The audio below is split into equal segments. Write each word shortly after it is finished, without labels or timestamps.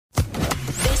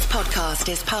podcast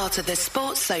is part of the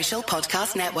Sports Social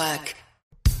Podcast Network.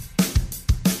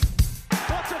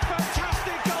 What a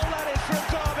fantastic goal that is from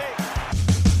Derby.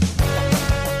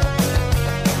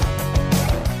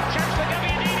 Chance for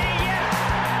Gabbiadini, yes!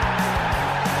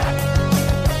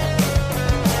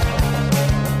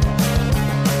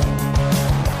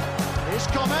 Here's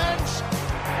comments.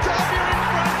 Derby are in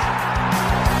front.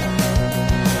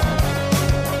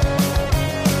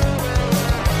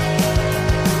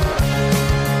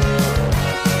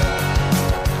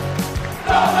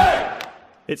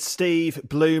 It's Steve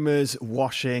Bloomers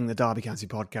washing the Derby County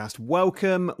podcast.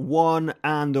 Welcome one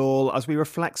and all as we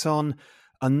reflect on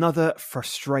another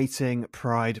frustrating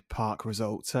Pride Park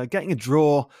result. Getting a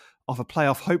draw off a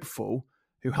playoff hopeful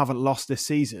who haven't lost this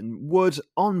season would,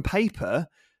 on paper,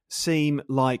 seem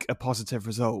like a positive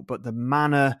result, but the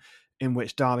manner in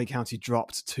which Derby County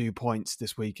dropped 2 points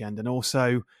this weekend and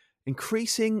also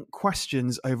increasing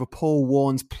questions over Paul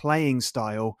Warne's playing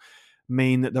style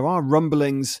mean that there are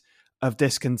rumblings of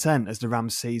discontent as the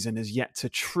Rams season is yet to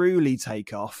truly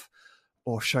take off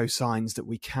or show signs that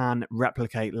we can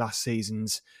replicate last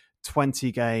season's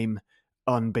 20-game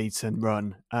unbeaten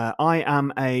run. I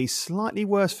am a slightly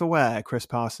worse for wear, Chris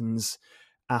Parsons,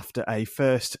 after a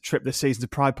first trip this season to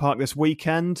Pride Park this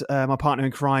weekend. My partner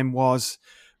in crime was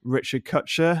Richard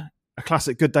Kutcher. A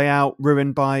classic good day out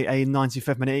ruined by a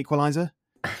 95th minute equaliser.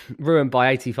 Ruined by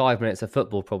 85 minutes of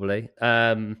football, probably.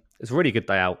 It's a really good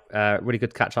day out. Really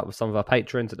good to catch up with some of our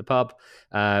patrons at the pub.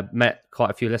 Met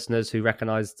quite a few listeners who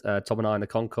recognised Tom and I in the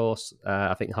concourse,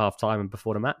 I think half-time and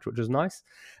before the match, which was nice.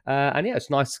 And yeah,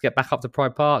 it's nice to get back up to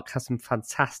Pride Park, have some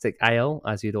fantastic ale,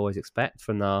 as you'd always expect,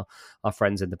 from our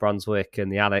friends in the Brunswick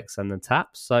and the Alex and the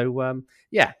Taps. So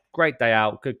yeah, great day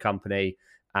out, good company,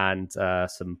 and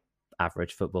some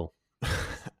average football.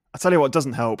 I'll tell you what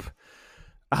doesn't help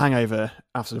a hangover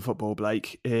after the football,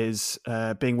 Blake, is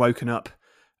being woken up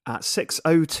at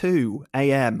 6:02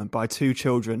 a.m. by two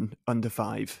children under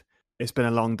 5. It's been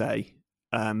a long day.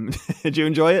 Did you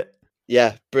enjoy it?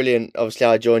 Yeah, brilliant. Obviously,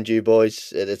 I joined you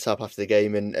boys at the tap after the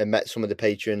game and met some of the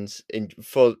patrons.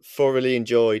 Thoroughly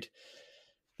enjoyed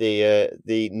the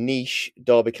niche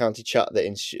Derby County chat that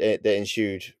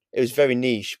ensued. It was very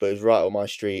niche, but it was right up my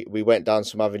street. We went down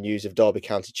some avenues of Derby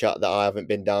County chat that I haven't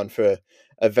been down for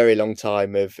a very long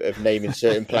time of naming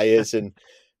certain players, and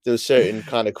there was certain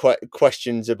kind of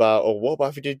questions about, what about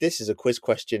if we did this as a quiz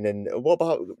question, and what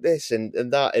about this and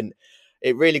that, and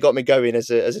it really got me going as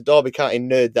a Derby County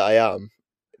nerd that I am.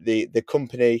 The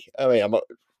company. I mean,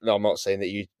 I'm not saying that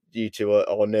you two are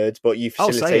nerds, but you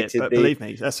facilitated. I'll say it, but believe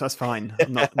me, that's fine.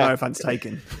 I'm not, no offense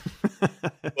taken.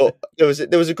 But there was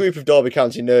a group of Derby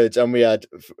County nerds, and we had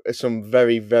some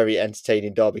very, very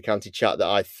entertaining Derby County chat that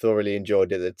I thoroughly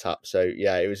enjoyed at the tap. So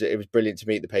yeah, it was brilliant to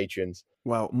meet the patrons.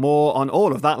 Well, more on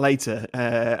all of that later,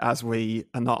 as we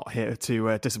are not here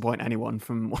to disappoint anyone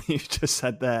from what you just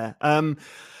said there.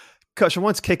 Kutch, I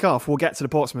wanted to kick off. We'll get to the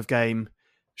Portsmouth game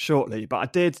shortly, but I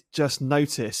did just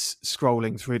notice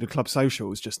scrolling through the club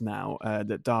socials just now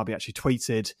that Derby actually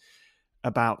tweeted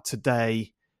about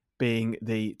today being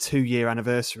the 2-year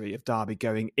anniversary of Derby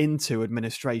going into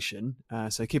administration.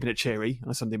 So keeping it cheery on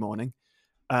a Sunday morning.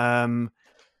 And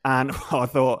I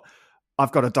thought,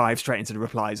 I've got to dive straight into the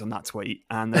replies on that tweet.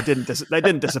 And they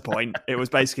didn't disappoint. It was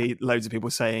basically loads of people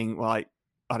saying, like,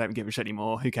 I don't give a shit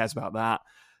anymore. Who cares about that?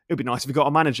 It would be nice if we got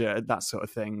a manager, that sort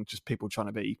of thing. Just people trying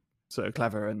to be sort of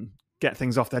clever and get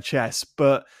things off their chest.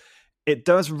 But it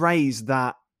does raise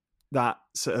that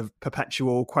sort of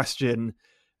perpetual question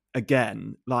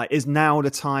again. Like, is now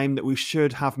the time that we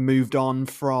should have moved on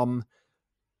from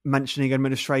mentioning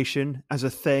administration as a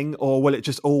thing? Or will it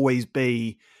just always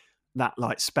be that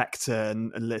like spectre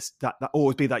and list that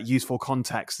always be that useful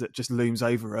context that just looms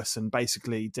over us and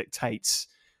basically dictates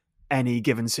any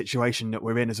given situation that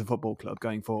we're in as a football club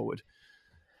going forward?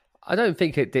 I don't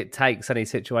think it dictates any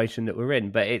situation that we're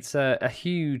in, but it's a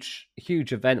huge,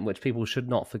 huge event which people should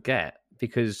not forget,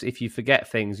 because if you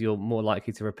forget things, you're more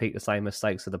likely to repeat the same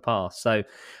mistakes of the past. So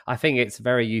I think it's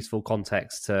very useful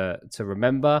context to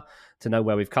remember, to know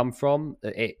where we've come from.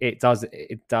 It does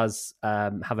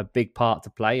have a big part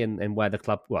to play in where the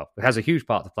club, well, it has a huge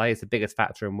part to play. It's the biggest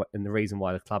factor in the reason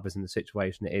why the club is in the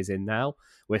situation it is in now.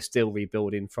 We're still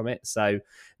rebuilding from it. So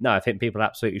no, I think people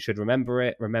absolutely should remember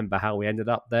it, remember how we ended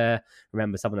up there,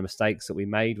 remember some of the mistakes that we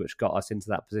made, which got us into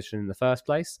that position in the first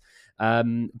place.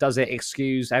 Does it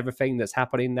excuse everything that's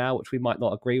happening now, which we might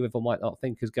not agree with or might not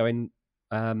think is going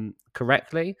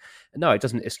correctly? No, it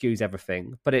doesn't excuse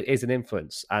everything, but it is an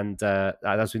influence. And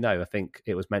as we know, I think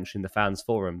it was mentioned in the fans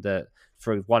forum that,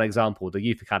 for one example, the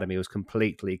youth academy was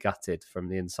completely gutted from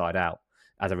the inside out.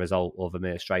 as a result of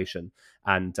administration.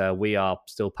 And we are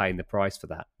still paying the price for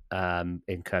that.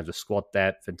 In terms of squad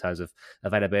depth, in terms of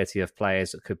availability of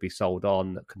players that could be sold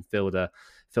on, that can fill the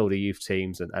youth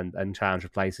teams and challenge for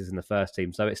places in the first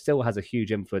team. So it still has a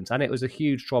huge influence, and it was a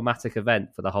huge traumatic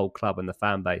event for the whole club and the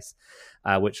fan base,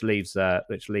 which leaves a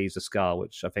scar,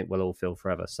 which I think we'll all feel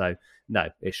forever. So no,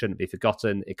 it shouldn't be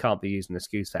forgotten. It can't be used as an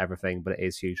excuse for everything, but it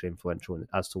is hugely influential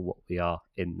as to what we are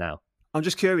in now. I'm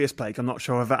just curious, Blake. I'm not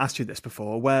sure I've asked you this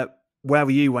before. Where were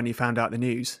you when you found out the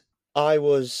news? I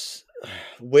was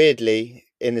weirdly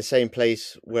in the same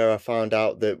place where I found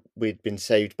out that we'd been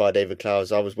saved by David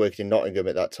Clowes. I was working in Nottingham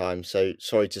at that time, so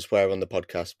sorry to swear on the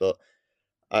podcast, but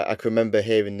I can remember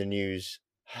hearing the news.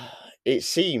 It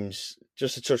seems,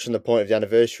 just to touch on the point of the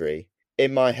anniversary,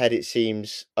 in my head it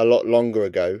seems a lot longer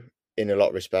ago in a lot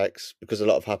of respects, because a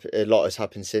lot has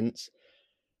happened since.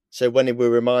 So when we're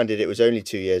reminded it was only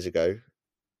 2 years ago,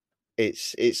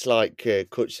 it's like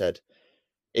Kutch said,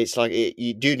 it's like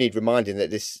you do need reminding that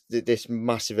this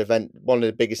massive event, one of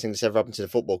the biggest things that's ever happened to the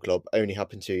football club, only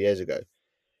happened 2 years ago.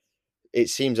 It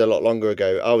seems a lot longer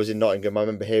ago. I was in Nottingham. I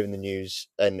remember hearing the news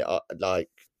and like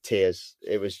tears.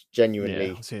 It was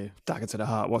genuinely dagger to the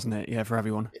heart, wasn't it? Yeah, for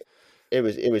everyone. It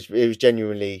was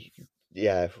genuinely,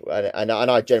 yeah, and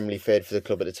I generally feared for the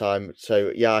club at the time. So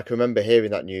yeah, I can remember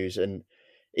hearing that news. And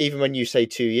even when you say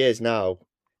 2 years now,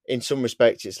 in some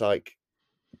respects, it's like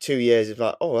 2 years is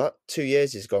like, oh, that 2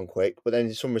 years has gone quick. But then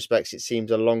in some respects, it seems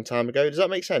a long time ago. Does that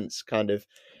make sense? Kind of,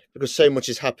 because so much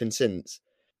has happened since.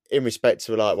 In respect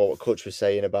to like what Kutch was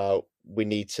saying about we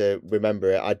need to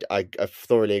remember it, I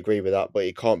thoroughly agree with that. But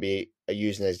it can't be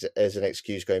used as an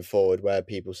excuse going forward, where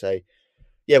people say,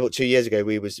 yeah, but 2 years ago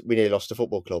we nearly lost a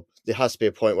football club. There has to be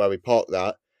a point where we park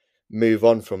that, move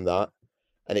on from that,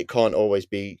 and it can't always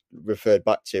be referred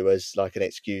back to as like an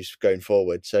excuse going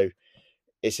forward. So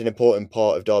it's an important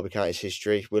part of Derby County's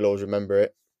history. We'll always remember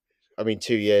it. I mean,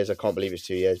 2 years, I can't believe it's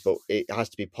 2 years, but it has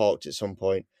to be parked at some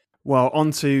point. Well,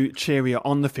 on to cheerier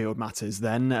on the field matters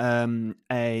then.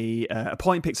 A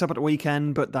point picked up at the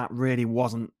weekend, but that really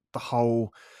wasn't the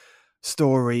whole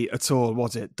story at all,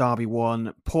 was it? Derby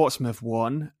won, Portsmouth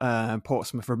won.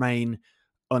 Portsmouth remain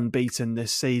unbeaten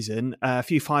this season. A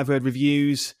few 5-word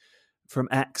reviews from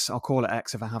X. I'll call it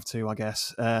X if I have to, I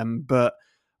guess. But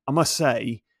I must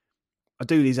say, I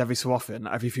do these every so often,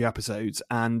 every few episodes,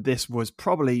 and this was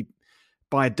probably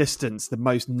by a distance the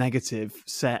most negative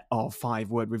set of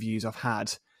 5-word reviews I've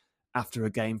had after a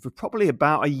game for probably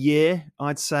about a year,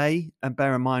 I'd say, and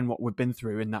bear in mind what we've been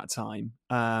through in that time.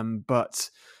 But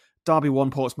Derby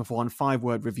 1, Portsmouth 1,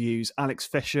 5-word reviews. Alex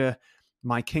Fisher,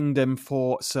 My Kingdom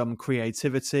for some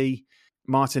creativity.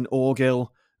 Martin Orgill,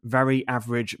 very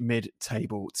average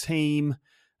mid-table team.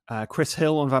 Chris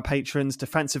Hill, one of our patrons,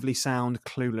 defensively sound,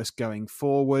 clueless going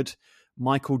forward.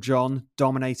 Michael John,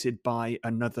 dominated by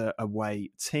another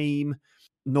away team.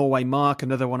 Norway Mark,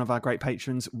 another one of our great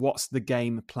patrons, what's the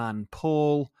game plan,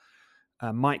 Paul?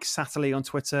 Mike Satterley on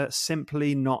Twitter,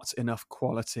 simply not enough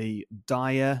quality,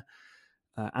 Dyer.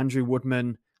 Andrew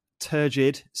Woodman,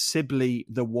 turgid, Sibley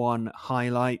the one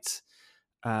highlight,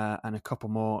 and a couple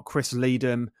more. Chris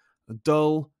Leadham,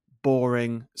 dull,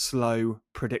 boring, slow,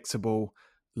 predictable,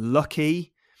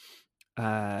 lucky.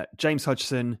 James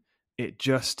Hodgson, it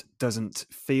just doesn't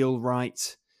feel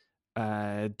right.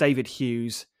 David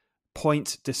Hughes,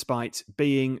 point despite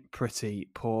being pretty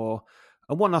poor.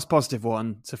 And one last positive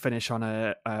one to finish on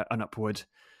an upward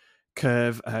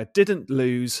curve. Didn't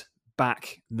lose,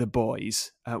 back the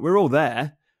boys. We're all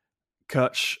there,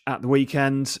 Kutch, at the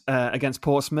weekend against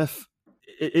Portsmouth.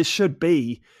 It should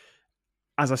be,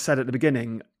 as I said at the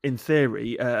beginning, in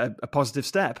theory, a positive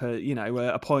step.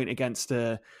 A point against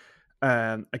a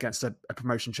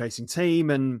promotion chasing team,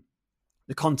 and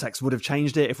the context would have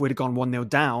changed it if we'd have gone 1-0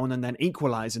 down and then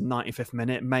equalised in 95th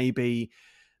minute. Maybe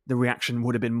the reaction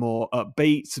would have been more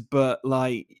upbeat. But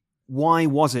why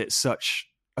was it such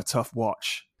a tough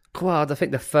watch? Well, I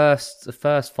think the first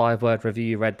 5-word review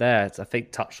you read there, I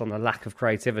think touched on the lack of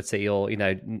creativity, or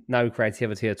no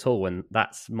creativity at all, and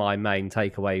that's my main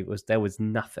takeaway. Was there was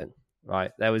nothing,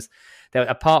 right? There was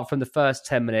apart from the first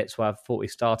 10 minutes where I thought we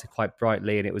started quite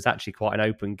brightly and it was actually quite an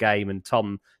open game. And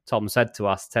Tom said to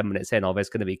us 10 minutes in, there's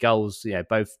going to be goals. There's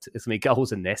going to be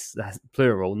goals in this, that's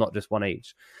plural, not just one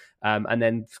each. And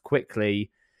then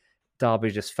quickly,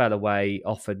 Derby just fell away,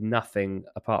 offered nothing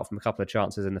apart from a couple of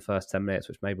chances in the first 10 minutes,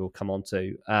 which maybe we'll come on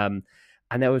to.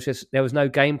 And there was no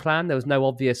game plan. There was no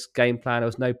obvious game plan. There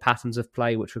was no patterns of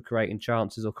play which were creating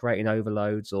chances or creating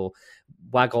overloads, or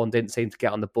Wagon didn't seem to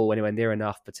get on the ball anywhere near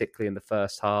enough, particularly in the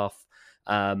first half.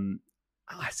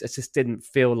 it just didn't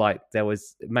feel like there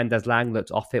was. Mendes Lang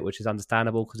looked off it, which is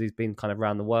understandable because he's been kind of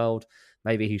around the world.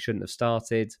 Maybe he shouldn't have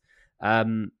started.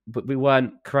 But we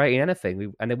weren't creating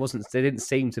anything, and there didn't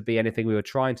seem to be anything we were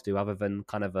trying to do other than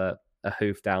kind of a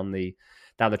hoof down the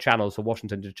channels for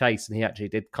Washington to chase. And he actually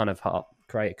did kind of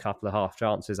create a couple of half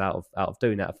chances out of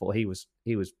doing that. I thought he was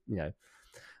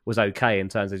was okay in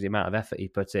terms of the amount of effort he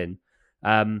put in.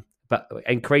 But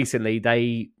increasingly,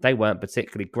 they weren't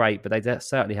particularly great, but they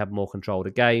certainly had more control of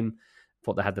the game.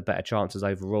 Thought they had the better chances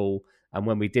overall. And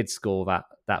when we did score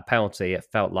that penalty, it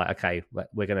felt like, okay,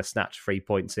 we're going to snatch 3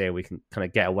 points here. We can kind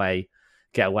of get away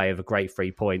with a great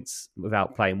 3 points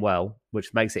without playing well,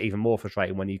 which makes it even more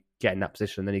frustrating when you get in that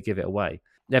position and then you give it away.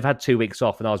 They've had 2 weeks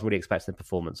off, and I was really expecting a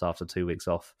performance after 2 weeks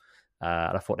off.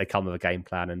 And I thought they'd come with a game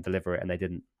plan and deliver it, and they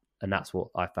didn't. And that's what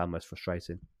I found most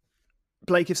frustrating.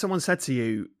 Blake, if someone said to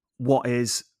you, what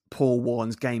is Paul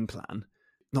Warren's game plan?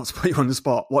 Not to put you on the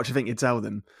spot, what do you think you'd tell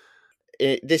them?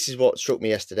 This is what struck me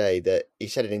yesterday, that he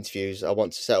said in interviews, I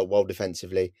want to set up well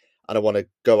defensively and I want to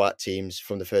go at teams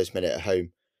from the first minute at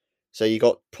home. So you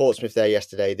got Portsmouth there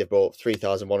yesterday. They brought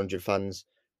 3,100 fans,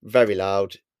 very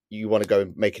loud. You want to go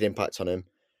and make an impact on them.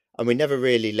 And we never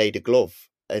really laid a glove.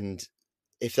 And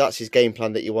if that's his game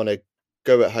plan, that you want to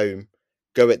go at home,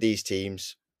 go at these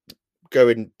teams, go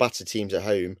and batter teams at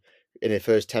home in the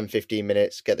first 10, 15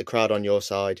 minutes, get the crowd on your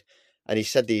side. And he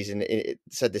said this in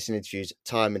interviews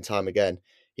time and time again.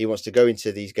 He wants to go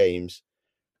into these games,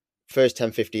 first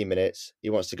 10, 15 minutes. He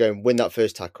wants to go and win that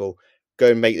first tackle,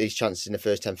 go and make these chances in the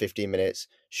first 10, 15 minutes,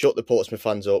 shut the Portsmouth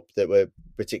fans up that were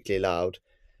particularly loud.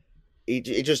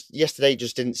 Yesterday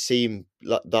just didn't seem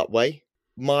like that way.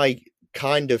 My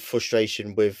kind of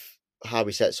frustration with how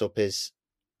he sets up is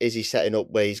he setting up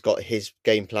where he's got his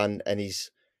game plan and he's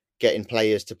getting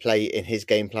players to play in his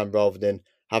game plan rather than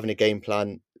having a game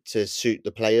plan to suit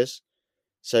the players?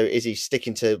 So is he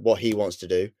sticking to what he wants to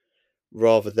do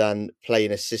rather than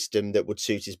playing a system that would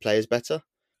suit his players better?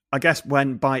 I guess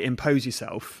when by impose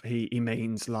yourself, he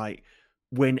means like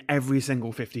win every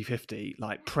single 50-50,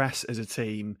 like press as a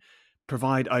team,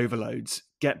 provide overloads,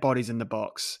 get bodies in the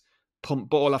box, pump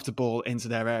ball after ball into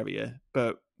their area.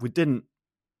 But we didn't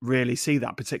really see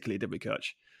that particularly, did we,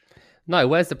 Coach? No,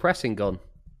 where's the pressing gone?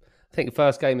 I think the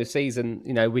first game of the season,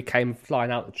 we came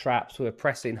flying out the traps. We were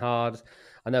pressing hard.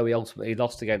 I know we ultimately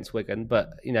lost against Wigan, but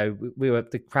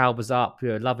the crowd was up. We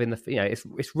were loving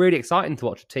it's really exciting to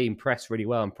watch a team press really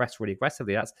well and press really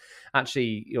aggressively. That's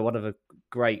actually one of the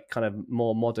great kind of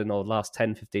more modern or last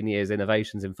 10, 15 years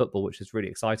innovations in football, which is really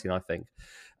exciting, I think.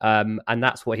 And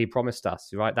that's what he promised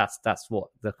us, right? That's what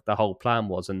the whole plan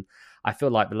was. And I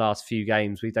feel like the last few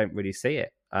games we don't really see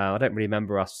it. I don't really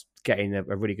remember us getting a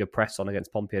really good press on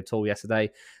against Pompey at all yesterday.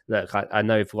 Look, I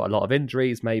know we've got a lot of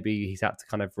injuries. Maybe he's had to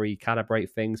kind of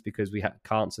recalibrate things because we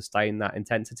can't sustain that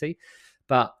intensity.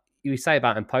 But you say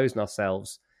about imposing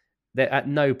ourselves, that at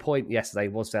no point yesterday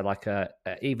was there like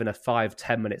even a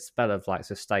 5-10 minute spell of like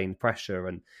sustained pressure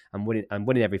and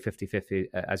winning every 50-50,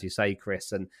 as you say,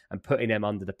 Chris, and putting them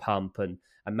under the pump and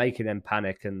making them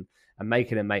panic and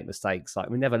making them make mistakes. Like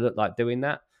we never looked like doing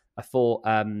that. I thought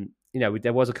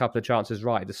there was a couple of chances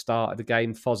right at the start of the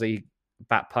game. Fozzie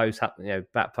back post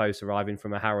arriving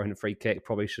from a Harrowing free kick,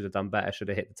 probably should have done better, should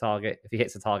have hit the target. If he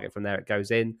hits the target from there, it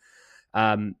goes in.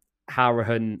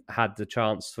 Harrowing had the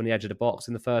chance from the edge of the box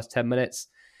in the first 10 minutes.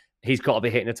 He's got to be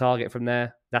hitting the target from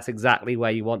there. That's exactly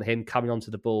where you want him coming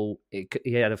onto the ball. He could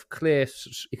have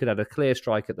a clear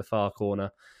strike at the far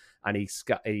corner, and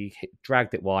he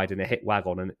dragged it wide and it hit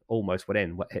Wagon and it almost went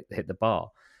in, hit the bar.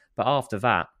 But after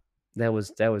that, there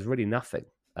was really nothing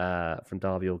from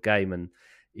Derby or game, and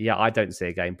I don't see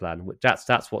a game plan.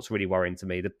 That's what's really worrying to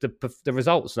me. The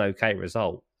result's an okay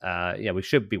result. We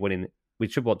should be winning. We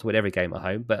should want to win every game at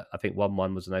home, but I think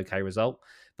 1-1 was an okay result.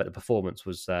 But the performance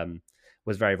was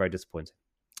very, very disappointing.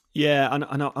 Yeah,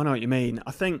 I know what you mean.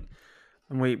 I think,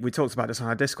 and we talked about this on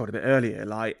our Discord a bit earlier.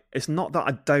 Like, it's not that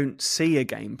I don't see a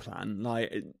game plan.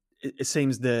 Like, it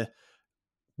seems the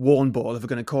Warren ball, if we're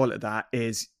going to call it that,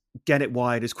 is get it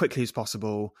wide as quickly as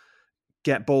possible,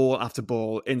 get ball after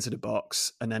ball into the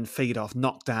box, and then feed off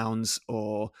knockdowns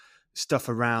or stuff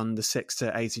around the 6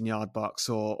 to 18 yard box,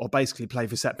 or basically play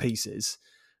for set pieces,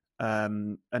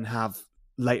 and have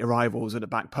late arrivals at the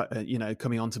back,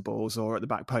 coming onto balls or at the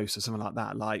back post or something like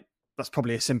that. Like, that's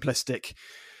probably a simplistic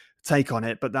take on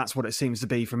it, but that's what it seems to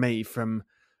be for me from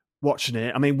watching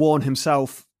it. I mean, Warren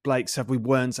himself, Blake, said we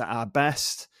weren't at our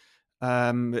best.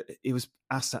 He was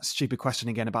asked that stupid question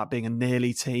again about being a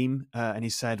nearly team, and he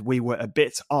said we were a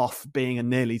bit off being a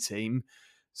nearly team.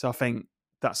 So I think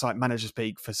that's like manager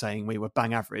speak for saying we were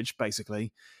bang average,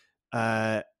 basically.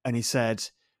 And he said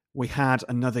we had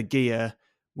another gear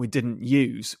we didn't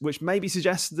use, which maybe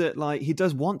suggests that like he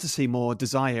does want to see more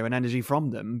desire and energy from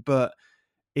them, but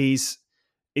he's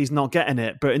not getting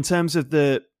it. But in terms of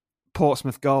the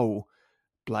Portsmouth goal,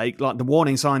 Blake, like the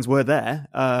warning signs were there.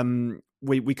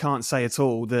 We can't say at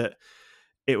all that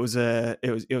it was a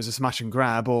smash and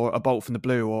grab or a bolt from the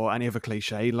blue or any other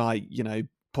cliche. Like, you know,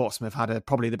 Portsmouth had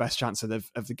probably the best chance of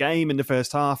the game in the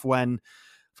first half when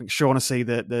I think Shaughnessy,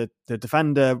 the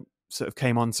defender, sort of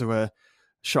came onto a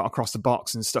shot across the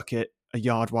box and stuck it a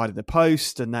yard wide of the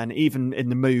post. And then even in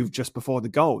the move just before the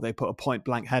goal, they put a point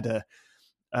blank header.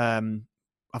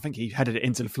 I think he headed it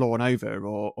into the floor and over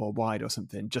or wide or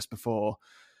something just before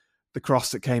the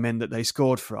cross that came in that they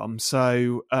scored from.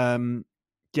 So,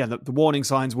 yeah, the warning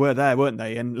signs were there, weren't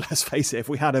they? And let's face it, if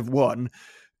we had have won,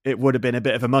 it would have been a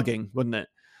bit of a mugging, wouldn't it?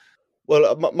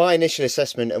 Well, my initial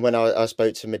assessment, and when I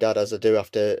spoke to my dad, as I do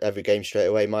after every game straight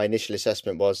away, my initial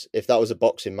assessment was if that was a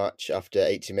boxing match after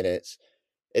 80 minutes,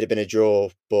 it'd have been a draw,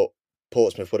 but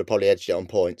Portsmouth would have probably edged it on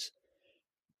points.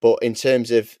 But in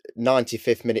terms of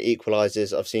 95th minute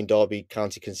equalisers I've seen Derby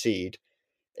County concede,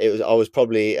 I was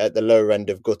probably at the lower end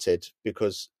of gutted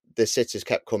because the sitters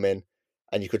kept coming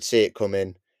and you could see it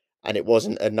coming. And it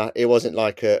wasn't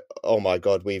like oh my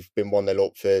God, we've been 1-0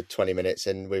 up for 20 minutes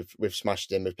and we've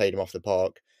smashed him, we've played him off the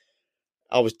park.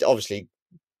 I was obviously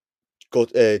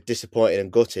disappointed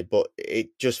and gutted, but it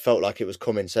just felt like it was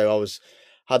coming. So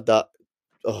had that,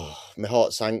 my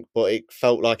heart sank, but it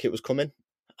felt like it was coming.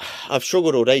 I've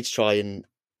struggled all day to try and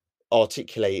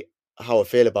articulate how I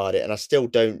feel about it, and I still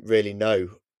don't really know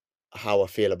how I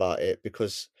feel about it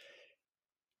because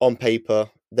on paper,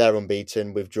 they're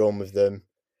unbeaten, we've drawn with them.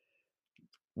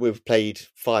 We've played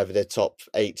 5 of the top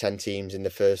 8-10 teams in the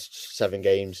first 7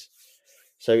 games.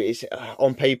 So it's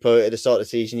on paper at the start of the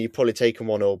season, you've probably taken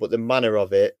 1-0, but the manner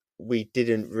of it, we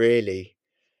didn't really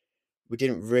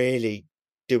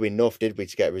do enough, did we,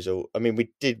 to get a result? I mean, we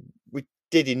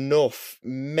did enough,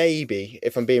 maybe,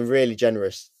 if I'm being really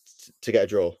generous, to get a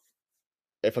draw.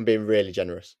 If I'm being really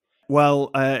generous.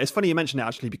 Well, it's funny you mention it,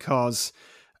 actually, because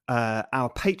our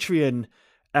Patreon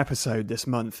episode this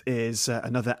month is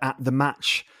another At The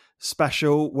Match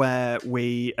special where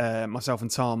we, myself and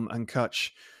Tom and Kutch,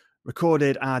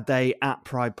 recorded our day at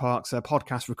Pride Park's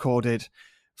podcast recorded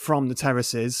from the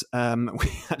terraces.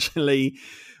 We actually,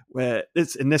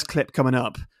 in this clip coming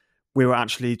up, we were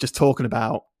actually just talking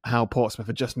about how Portsmouth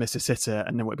had just missed a sitter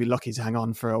and then would be lucky to hang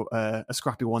on for a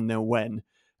scrappy 1-0 win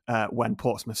when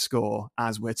Portsmouth score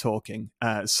as we're talking.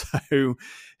 So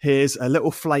here's a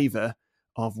little flavour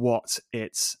of what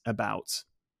it's about.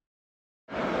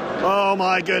 Oh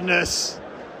my goodness.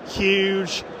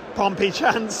 Huge Pompey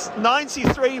chance.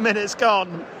 93 minutes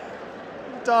gone.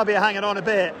 Derby are hanging on a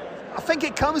bit. I think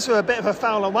it comes with a bit of a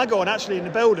foul on Waghorn actually in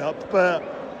the build-up, but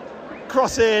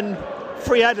cross in,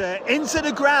 free header into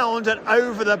the ground and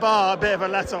over the bar. A bit of a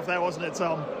let-off there, wasn't it,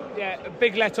 Tom? Yeah, a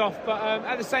big let-off, but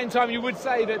at the same time you would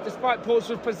say that despite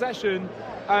Portsmouth's possession,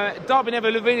 Derby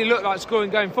never really looked like scoring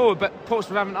going forward, but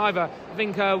Portsmouth haven't either. I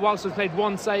think Walsall's played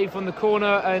 1 save from the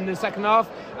corner in the second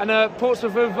half, and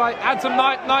Portsmouth have had some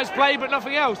nice play, but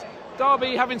nothing else.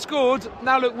 Derby, having scored,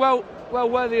 now look well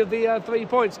worthy of the 3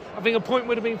 points. I think a point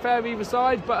would have been fair either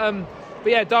side, but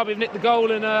yeah, Derby have nicked the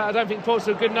goal, and I don't think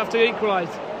Portsmouth are good enough to equalise.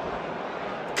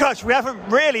 Kutch, we haven't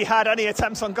really had any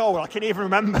attempts on goal. I can even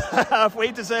remember. Have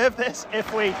we deserved this?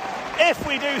 If we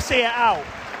do see it out.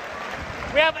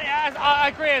 We haven't. I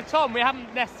agree with Tom. We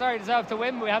haven't necessarily deserved to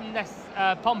win.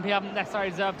 Pompey haven't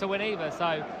necessarily deserved to win either.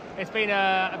 So it's been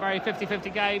a very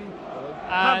 50-50 game.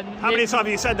 How many times have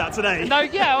you said that today? No,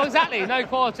 yeah, exactly. No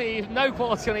quality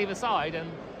on either side,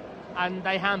 and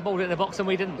they handballed it in the box and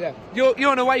we didn't. Yeah.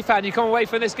 You're an away fan. You come away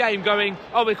from this game going,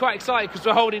 oh, we're quite excited because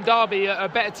we're holding Derby, a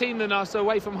better team than us,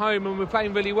 away from home, and we're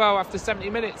playing really well after 70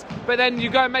 minutes. But then you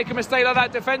go and make a mistake like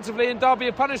that defensively and Derby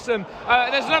have punished them.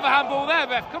 There's another handball there,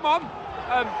 Ref. Come on.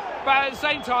 But at the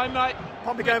same time, like...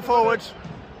 Pompey going forward,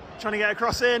 trying to get a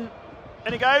cross in.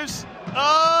 And it goes.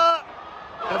 Oh!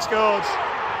 They've scored.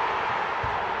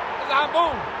 There's a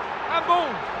handball.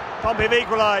 Pompey have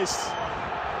equalised.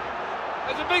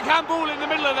 There's a big handball in the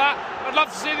middle of that. I'd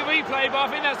love to see the replay, but I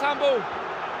think that's handball.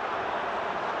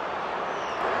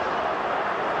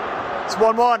 It's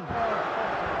 1-1.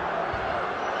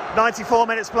 94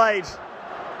 minutes played.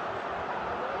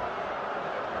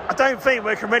 I don't think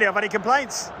we can really have any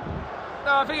complaints.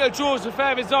 No, I think a draw is a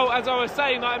fair result, as I was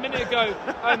saying like a minute ago.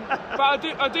 But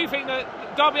I do think that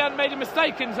Derby hadn't made a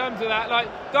mistake in terms of that. Like,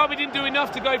 Derby didn't do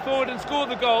enough to go forward and score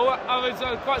the goal. I was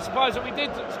quite surprised that we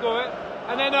did score it.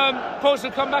 And then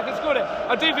Portsmouth come back and scored it.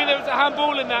 I do think there was a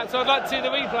handball in that, so I'd like to see the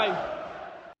replay.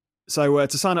 So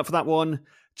to sign up for that one,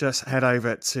 just head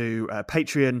over to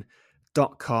Patreon.com/@thematch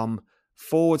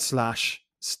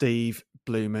patreon.com/Steve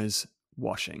Bloomers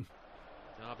Washing.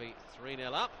 Derby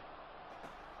 3-0 up.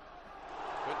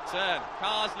 Good turn.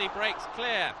 Carsley breaks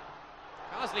clear.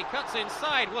 Carsley cuts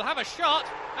inside, will have a shot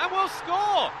and will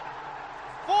score!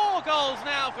 4 goals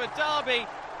now for Derby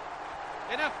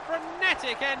in a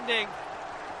frenetic ending.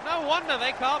 No wonder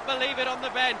they can't believe it on the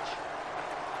bench.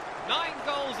 9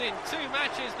 goals in 2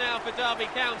 matches now for Derby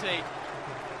County.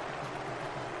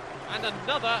 And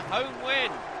another home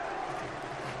win.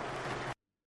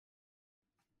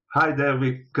 Hi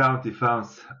Derby County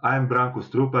fans, I'm Branko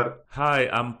Struper. Hi,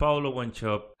 I'm Paolo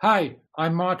Wanchop. Hi,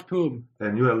 I'm Mart Poom.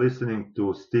 And you are listening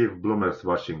to Steve Bloomers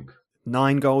Washing.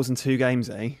 9 goals in 2 games,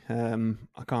 eh? I'm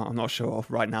not sure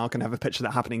right now I can have a picture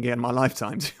of that happening again in my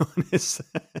lifetime, to be honest.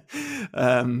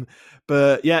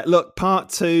 But yeah, look, part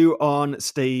 2 on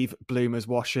Steve Bloomers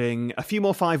Washing. A few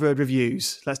more 5-word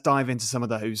reviews. Let's dive into some of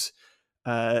those.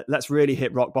 Let's really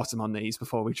hit rock bottom on these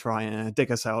before we try and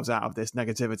dig ourselves out of this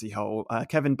negativity hole.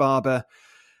 Kevin Barber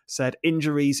said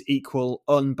injuries equal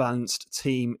unbalanced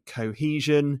team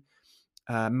cohesion.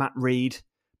 Matt Reed,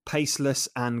 paceless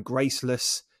and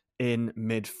graceless in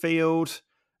midfield.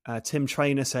 Tim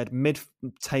Trainer said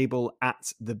mid-table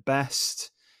at the best.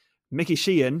 Mickey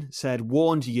Sheehan said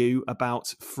warned you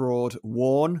about fraud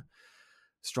warn.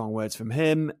 Strong words from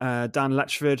him. Dan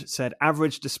Letchford said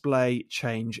average display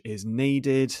change is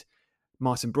needed.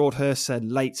 Martin Broadhurst said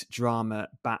late drama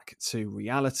back to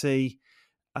reality.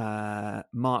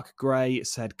 Mark Gray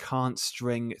said can't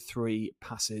string 3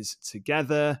 passes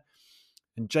together.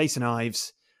 And Jason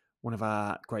Ives, one of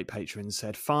our great patrons,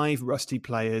 said 5 rusty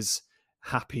players,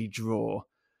 happy draw.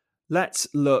 Let's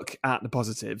look at the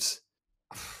positives.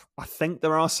 I think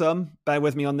there are some. Bear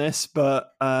with me on this,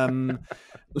 but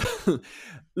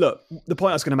look, the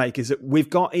point I was going to make is that we've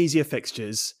got easier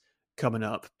fixtures coming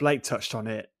up. Blake touched on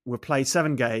it. We've played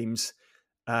 7 games,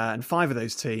 and 5 of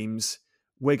those teams,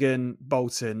 Wigan,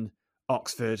 Bolton,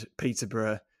 Oxford,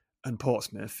 Peterborough, and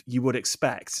Portsmouth, you would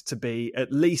expect to be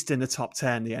at least in the top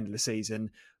 10 at the end of the season,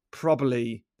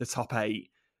 probably the top 8.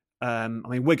 I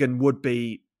mean, Wigan would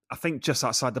be, I think, just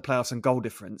outside the playoffs and goal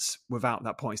difference without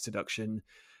that points deduction.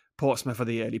 Portsmouth are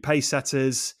the early pace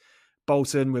setters.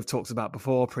 Bolton, we've talked about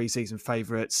before, pre-season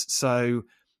favourites. So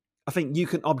I think you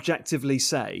can objectively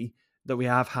say that we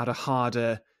have had a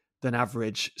harder than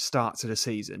average start to the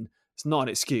season. It's not an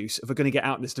excuse. If we're going to get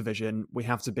out in this division, we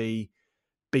have to be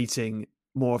beating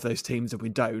more of those teams than we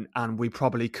don't, and we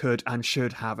probably could and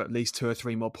should have at least 2 or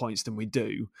 3 more points than we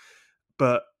do.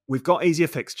 But we've got easier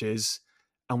fixtures,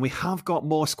 and we have got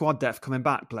more squad depth coming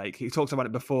back, Blake. You talked about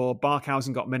it before.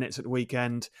 Barkhausen got minutes at the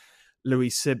weekend.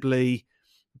 Louis Sibley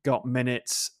got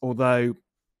minutes, although,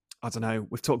 I don't know,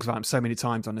 we've talked about him so many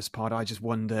times on this pod, I just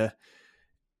wonder,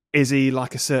 is he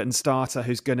like a certain starter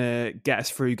who's going to get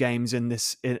us through games at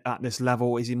this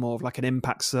level? Is he more of like an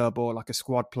impact sub or like a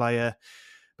squad player?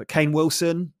 But Kane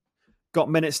Wilson got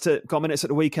minutes at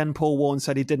the weekend. Paul Warren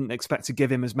said he didn't expect to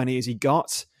give him as many as he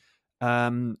got.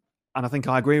 And I think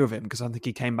I agree with him because I think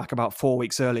he came back about 4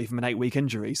 weeks early from an 8-week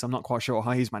injury. So I'm not quite sure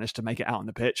how he's managed to make it out on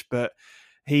the pitch, but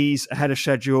he's ahead of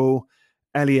schedule.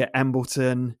 Elliot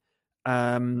Embleton.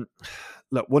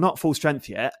 Look, we're not full strength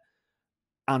yet.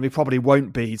 And we probably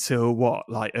won't be till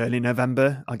early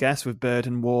November, I guess, with Bird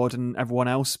and Ward and everyone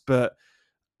else. But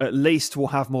at least we'll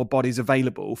have more bodies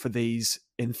available for these,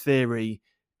 in theory,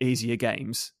 easier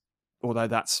games. Although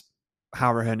that's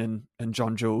Howrahan and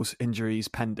John Jules injuries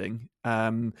pending.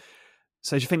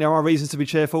 So do you think there are reasons to be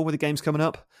cheerful with the games coming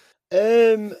up?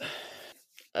 Please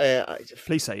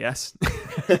say yes.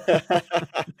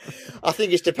 I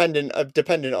think it's dependent on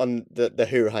the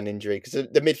Hurahan injury, because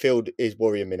the midfield is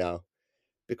worrying me now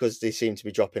because they seem to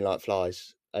be dropping like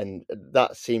flies, and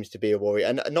that seems to be a worry.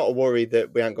 And not a worry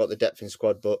that we haven't got the depth in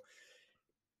squad, but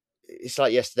it's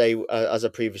like yesterday, as I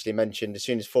previously mentioned, as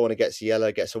soon as Fauna gets a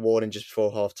yellow, gets a warning just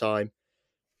before half time,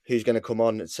 who's going to come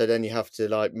on? So then you have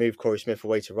to move Corey Smith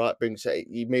away to right,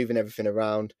 you're moving everything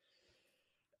around.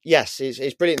 Yes,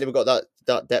 it's brilliant that we've got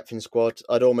that depth in squad.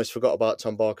 I'd almost forgot about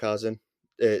Tom Barkhausen,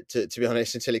 to be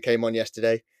honest, until he came on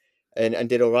yesterday and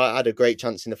did all right. I had a great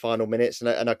chance in the final minutes,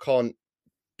 and I can't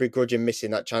begrudge him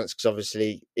missing that chance, because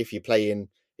obviously if you're played in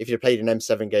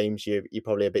M7 games, you're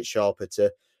probably a bit sharper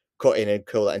to cut in and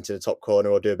curl that into the top corner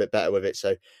or do a bit better with it.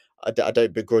 So I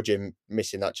don't begrudge him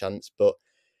missing that chance. But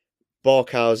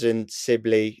Barkhausen,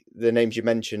 Sibley, the names you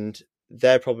mentioned,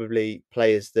 they're probably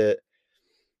players that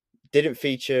didn't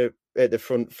feature at the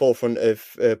forefront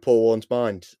of Paul Warren's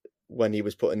mind when he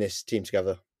was putting this team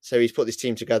together. So he's put this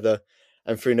team together,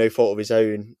 and through no fault of his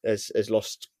own, has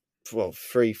lost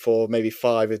 3, 4, maybe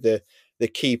 5 of the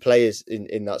key players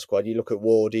in that squad. You look at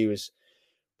Ward; he was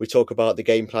we talk about the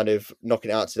game plan of knocking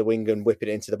it out to the wing and whipping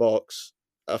it into the box.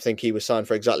 I think he was signed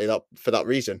for exactly that, for that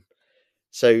reason.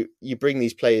 So you bring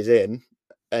these players in,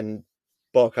 and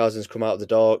Barkhausen's come out of the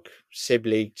dark.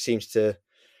 Sibley seems to,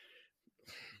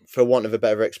 for want of a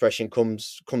better expression,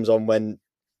 comes on when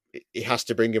he has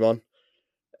to bring him on.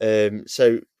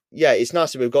 So yeah, it's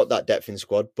nice that we've got that depth in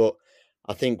squad, but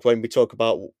I think when we talk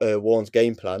about Warne's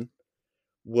game plan,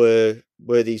 were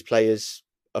these players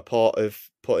a part of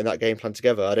putting that game plan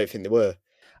together? I don't think they were.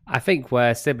 I think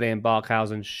where Sibley and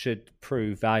Barkhausen should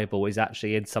prove valuable is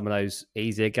actually in some of those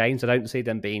easier games. I don't see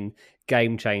them being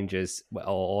game changers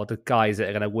or the guys that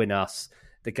are going to win us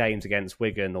the games against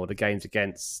Wigan or the games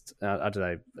against,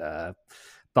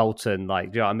 Bolton.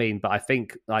 Like, do you know what I mean? But I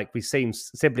think, like, we've seen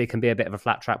Sibley can be a bit of a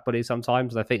flat track buddy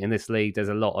sometimes. And I think in this league, there's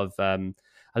a lot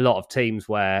of teams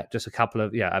where just a couple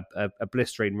of, a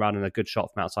blistering run and a good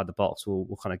shot from outside the box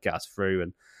will kind of get us through.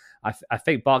 And I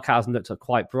think Barkhausen looked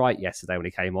quite bright yesterday when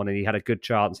he came on, and he had a good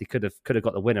chance. He could have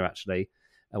got the winner actually,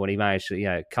 when he managed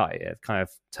to kind of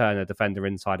turn a defender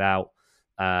inside out,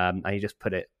 and he just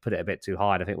put it a bit too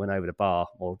high. I think went over the bar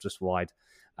or just wide.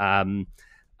 I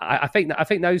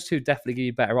think those two definitely give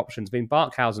you better options. I mean,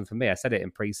 Barkhausen for me, I said it in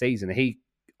pre-season.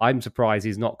 I'm surprised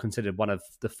he's not considered one of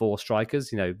the four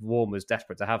strikers. Warne was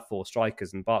desperate to have four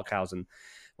strikers, and Barkhausen,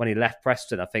 when he left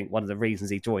Preston, I think one of the reasons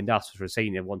he joined us was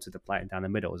Rosenior wanted to play him down the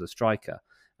middle as a striker,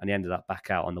 and he ended up back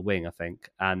out on the wing, I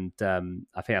think. And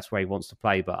I think that's where he wants to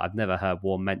play, but I've never heard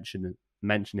Warne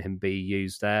mention him be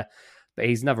used there. But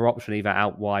he's another option either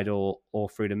out wide or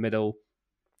through the middle.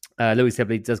 Louis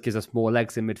Sibley gives us more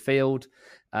legs in midfield.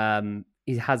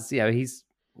 He has, he's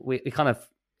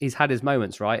had his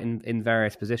moments, right, in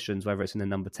various positions, whether it's in the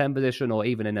number 10 position or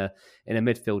even in a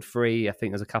midfield three. I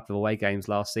think there's a couple of away games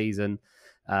last season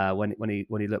when he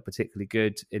looked particularly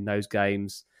good in those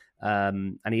games.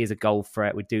 And he is a goal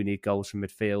threat. We do need goals from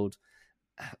midfield.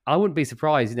 I wouldn't be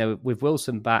surprised, with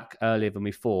Wilson back earlier than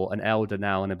we thought, and Elder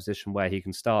now in a position where he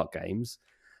can start games.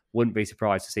 Wouldn't be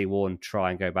surprised to see Warne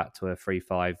try and go back to a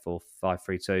 3-5 or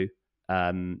 5-3-2.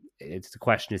 The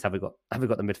question is, have we got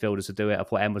the midfielders to do it? I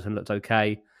thought Embleton looked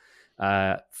okay.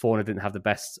 Forner didn't have the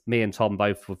best. Me and Tom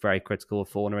both were very critical of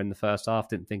Forner in the first half.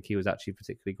 Didn't think he was actually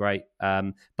particularly great.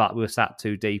 But we were sat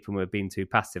too deep and we were being too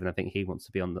passive. And I think he wants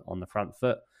to be on the front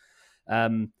foot.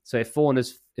 So if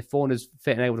Forner's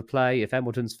fit and able to play, if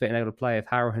Embleton's fit and able to play, if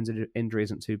Harrowhand's injury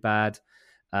isn't too bad,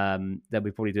 then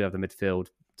we probably do have the midfield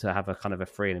to have a kind of a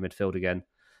free in the midfield again.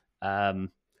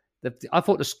 I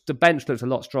thought the bench looked a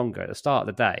lot stronger at the start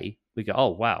of the day. We go, oh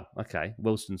wow, okay,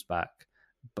 Wilson's back,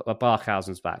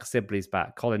 Barkhausen's back, Sibley's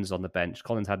back, Collins on the bench.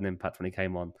 Collins had an impact when he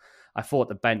came on. I thought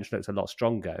the bench looked a lot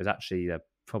stronger. It was actually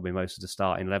probably most of the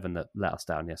starting 11 that let us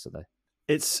down yesterday.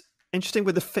 It's interesting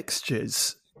with the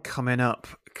fixtures coming up,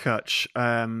 Kutch.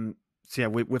 So yeah,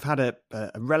 we've had a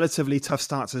relatively tough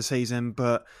start to the season,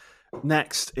 but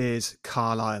next is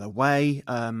Carlisle away.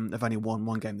 They've only won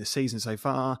one game this season so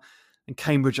far. And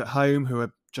Cambridge at home, who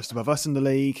are just above us in the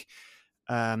league.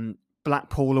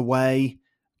 Blackpool away.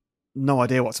 No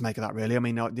idea what to make of that, really. I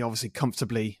mean, they obviously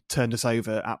comfortably turned us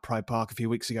over at Pride Park a few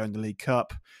weeks ago in the League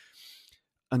Cup.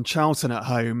 And Charlton at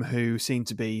home, who seem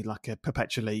to be like a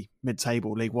perpetually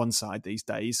mid-table League One side these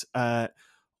days.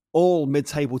 All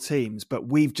mid-table teams, but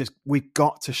we've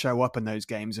got to show up in those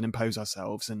games and impose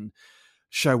ourselves and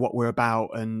show what we're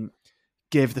about and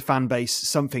give the fan base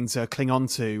something to cling on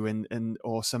to and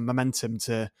or some momentum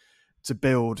to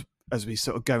build as we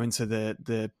sort of go into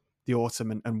the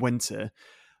autumn and winter.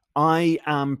 I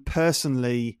am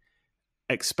personally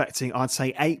expecting, I'd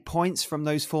say, 8 points from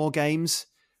those 4 games.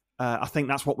 I think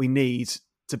that's what we need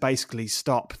to basically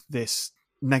stop this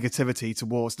negativity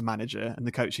towards the manager and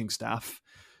the coaching staff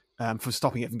for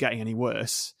stopping it from getting any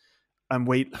worse. And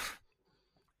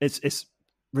it's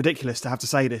ridiculous to have to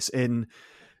say this in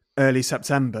early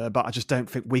September, but I just don't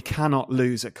think we cannot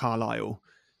lose at Carlisle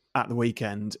at the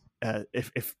weekend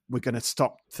if we're going to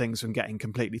stop things from getting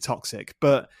completely toxic.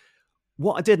 But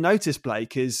what I did notice,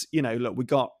 Blake, is, look, we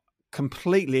got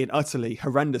completely and utterly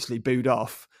horrendously booed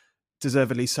off,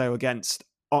 deservedly so, against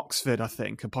Oxford, I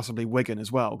think, and possibly Wigan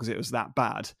as well, because it was that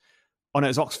bad. Oh no, it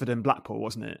was Oxford and Blackpool,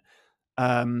 wasn't it?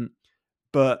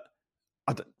 But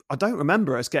I don't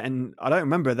remember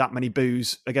that many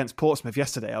boos against Portsmouth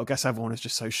yesterday. I guess everyone was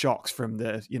just so shocked from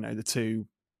the 2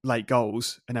 late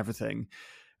goals and everything.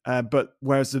 But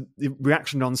whereas the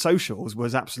reaction on socials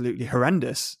was absolutely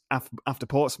horrendous after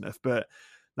Portsmouth, but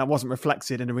that wasn't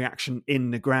reflected in a reaction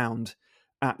in the ground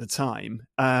at the time.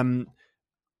 I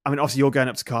mean, obviously you're going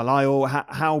up to Carlisle.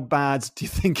 How bad do you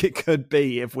think it could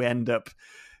be if we end up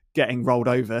getting rolled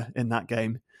over in that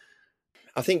game?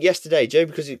 I think yesterday, Joe,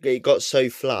 because it got so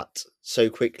flat so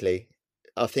quickly.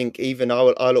 I think even I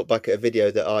look back at a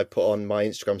video that I put on my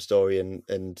Instagram story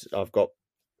and I've got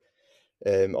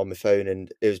on my phone,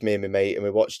 and it was me and my mate, and we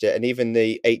watched it. And even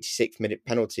the 86th minute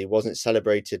penalty wasn't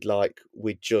celebrated like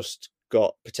we just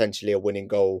got potentially a winning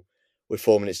goal with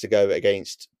 4 minutes to go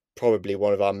against probably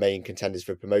one of our main contenders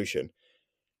for promotion.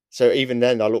 So even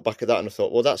then, I look back at that and I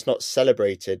thought, well, that's not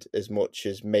celebrated as much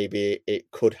as maybe it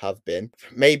could have been.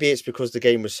 Maybe it's because the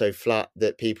game was so flat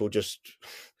that people just,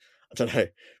 I don't know,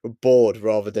 were bored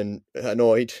rather than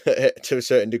annoyed to a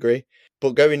certain degree.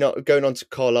 But going on to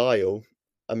Carlisle,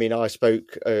 I mean, I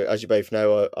spoke, as you both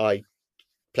know, I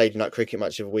played in that cricket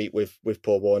match of the week with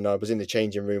Paul Warren. I was in the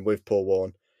changing room with Paul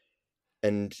Warren,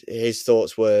 and his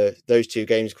thoughts were those two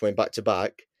games coming back to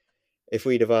back. If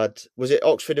we'd have had, was it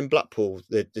Oxford and Blackpool,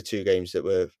 the two games that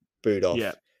were booed off?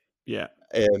 Yeah.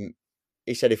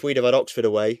 He said if we'd have had Oxford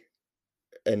away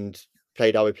and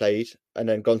played how we played, and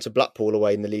then gone to Blackpool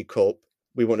away in the League Cup,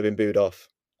 we wouldn't have been booed off.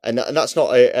 And that's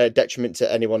not a detriment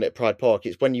to anyone at Pride Park.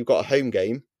 It's when you've got a home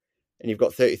game and you've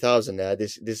there 30,000 there.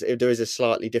 There is a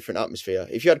slightly different atmosphere.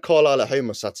 If you had Carlisle at home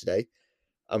on Saturday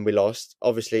and we lost,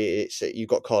 obviously you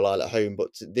got Carlisle at home,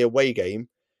 but the away game,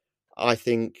 I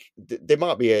think there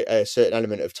might be a certain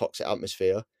element of toxic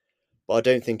atmosphere, but I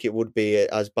don't think it would be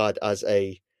as bad as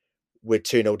we're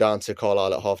 2-0 down to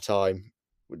Carlisle at half time.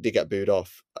 They get booed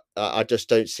off. I just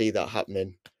don't see that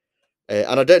happening,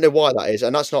 and I don't know why that is.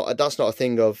 And that's not a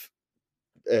thing of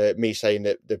me saying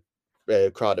that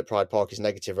the crowd at Pride Park is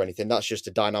negative or anything. That's just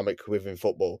a dynamic within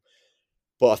football.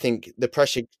 But I think the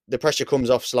pressure comes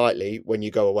off slightly when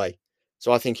you go away.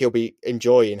 So I think he'll be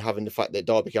enjoying having the fact that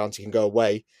Derby County can go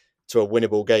away to a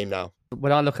winnable game now.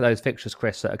 When I look at those fixtures,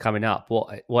 Chris, that are coming up,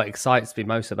 what excites me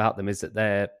most about them is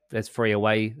that there's three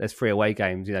away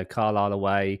games. You know, Carlisle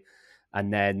away,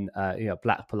 and then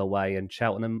Blackpool away and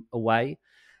Cheltenham away.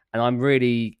 And I'm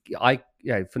really,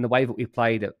 from the way that we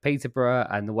played at Peterborough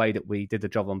and the way that we did the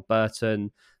job on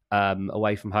Burton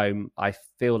away from home, I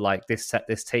feel like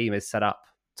this team is set up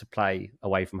to play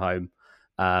away from home.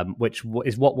 Which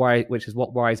is what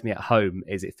worries me at home.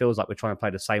 Is it feels like we're trying to play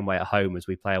the same way at home as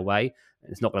we play away,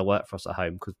 and it's not going to work for us at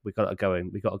home because we've got to go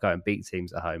and beat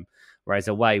teams at home. Whereas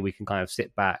away we can kind of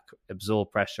sit back,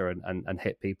 absorb pressure, and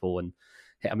hit people, and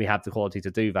we have the quality to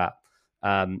do that.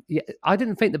 I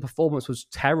didn't think the performance was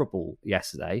terrible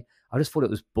yesterday. I just thought it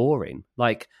was boring.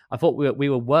 Like I thought we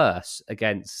were worse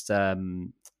against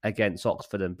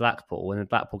Oxford and Blackpool, and the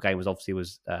Blackpool game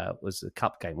was a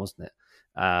cup game, wasn't it?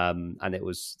 And there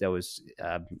was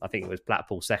I think it was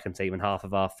Blackpool's second team and half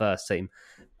of our first team,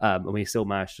 and we still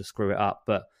managed to screw it up.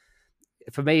 But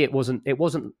for me, it wasn't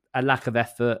a lack of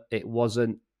effort. It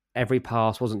wasn't every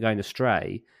pass wasn't going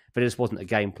astray, but it just wasn't a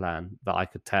game plan that I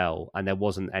could tell, and there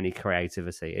wasn't any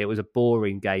creativity. It was a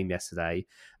boring game yesterday,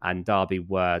 and Derby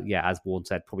were, as Warren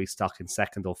said, probably stuck in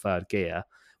second or third gear,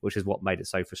 which is what made it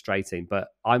so frustrating. But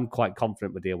I'm quite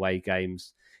confident with the away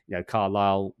games. You know,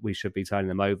 Carlisle, we should be turning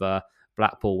them over.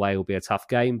 Blackpool away will be a tough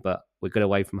game, but we're good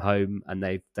away from home, and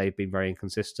they've been very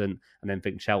inconsistent. And then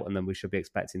beat Cheltenham, we should be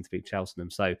expecting to beat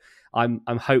Cheltenham. So I'm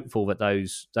hopeful that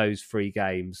those three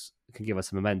games can give us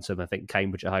some momentum. I think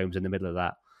Cambridge at home's in the middle of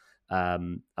that,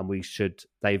 and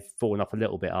they've fallen off a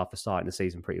little bit after starting the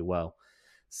season pretty well.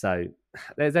 So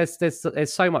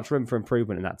there's so much room for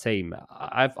improvement in that team.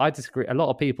 I disagree. A lot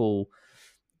of people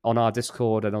on our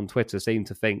Discord and on Twitter seem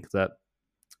to think that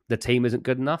the team isn't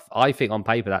good enough. I think on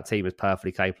paper that team is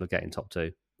perfectly capable of getting top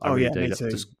two. I really do. Me too.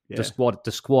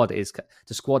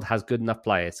 The squad has good enough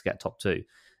players to get top two.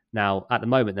 Now, at the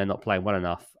moment, they're not playing well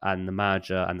enough, and the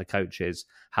manager and the coaches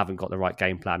haven't got the right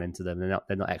game plan into them.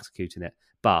 They're not executing it.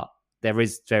 But there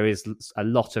is a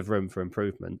lot of room for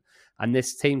improvement, and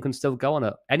this team can still go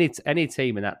on any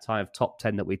team in that time of top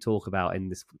 10 that we talk about in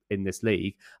this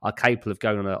league are capable of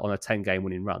going on a 10-game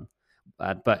winning run.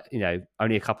 But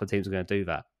only a couple of teams are going to do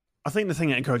that. I think the thing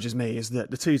that encourages me is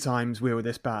that the two times we were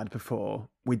this bad before,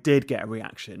 we did get a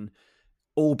reaction,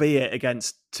 albeit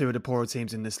against two of the poorer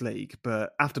teams in this league.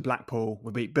 But after Blackpool,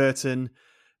 we beat Burton,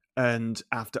 and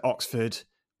after Oxford,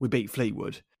 we beat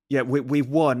Fleetwood. Yeah, we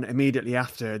won immediately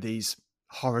after these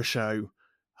horror show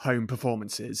home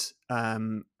performances,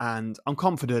 and I'm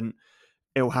confident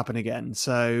it will happen again.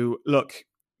 So, look,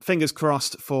 fingers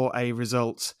crossed for a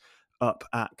result up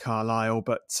at Carlisle.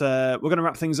 But we're going to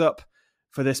wrap things up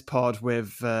for this pod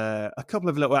with a couple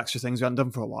of little extra things we haven't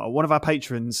done for a while. One of our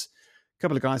patrons, a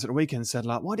couple of guys at the weekend said,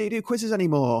 like, why do you do quizzes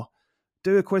anymore?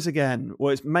 Do a quiz again.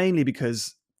 Well, it's mainly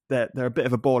because they're a bit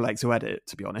of a ball ache to edit,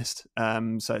 to be honest.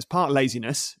 So it's part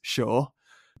laziness, sure.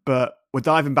 But we're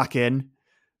diving back in.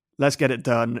 Let's get it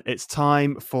done. It's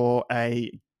time for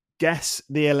a Guess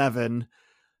the 11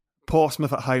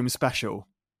 Portsmouth at home special.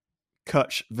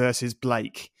 Kutch versus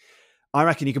Blake. I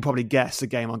reckon you can probably guess the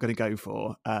game I'm going to go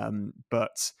for.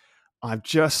 But I've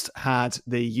just had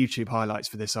the YouTube highlights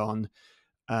for this on,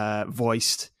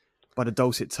 voiced by the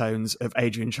dulcet tones of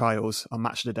Adrian Chiles on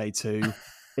Match of the Day 2.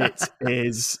 It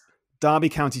is Derby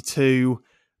County 2,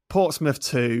 Portsmouth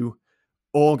 2,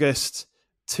 August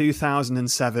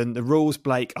 2007. The rules,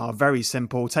 Blake, are very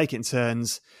simple. Take it in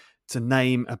turns to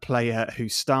name a player who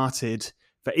started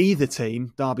for either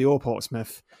team, Derby or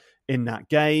Portsmouth, in that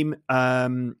game.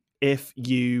 If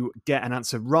you get an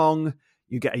answer wrong,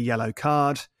 you get a yellow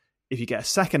card. If you get a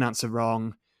second answer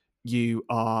wrong, you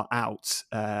are out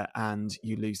and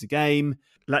you lose the game.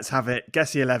 Let's have it.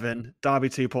 Guess the 11. Derby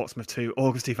 2, Portsmouth 2,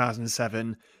 August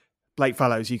 2007. Blake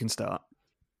Fallows, you can start.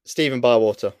 Stephen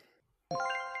Bywater.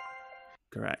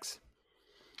 Correct.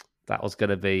 That was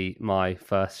going to be my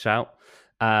first shout.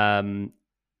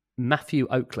 Matthew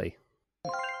Oakley.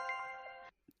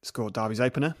 Scored Derby's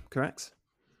opener. Correct.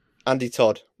 Andy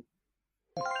Todd.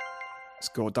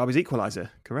 Scored Derby's equaliser.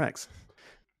 Correct.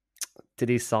 Did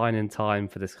he sign in time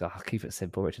for this guy? I'll keep it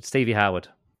simple, Richard. Stevie Howard.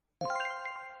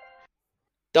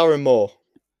 Darren Moore.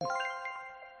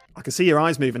 I can see your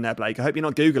eyes moving there, Blake. I hope you're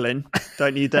not Googling.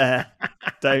 Don't you dare.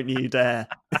 Don't you dare.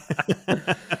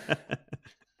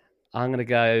 I'm going to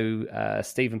go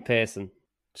Stephen Pearson.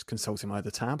 Just consulting my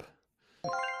other tab.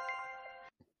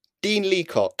 Dean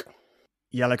Leacock.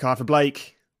 Yellow card for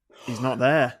Blake. He's not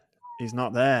there. He's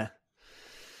not there.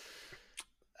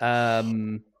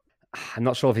 I'm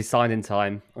not sure if he signed in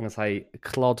time. I'm going to say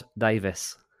Claude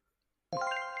Davis. Of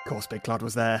course, Big Claude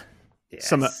was there. Yes.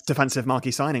 Some defensive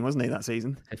marquee signing, wasn't he, that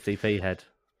season? FDP head.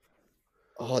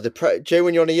 Oh, Joe,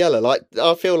 when you're on a yellow, like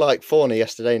I feel like Fauna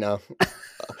yesterday now.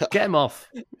 Get him off.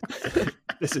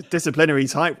 This is disciplinary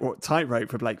tightrope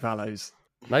for Blake Fallows.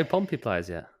 No Pompey players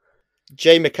yet.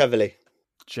 Jay McEverley.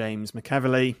 James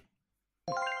McEverley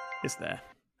is there.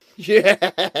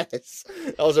 Yes,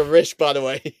 that was a risk, by the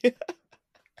way.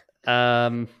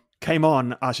 Came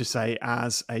on, I should say,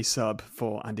 as a sub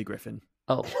for Andy Griffin.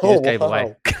 Oh, he just gave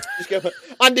away.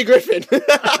 Andy Griffin. Do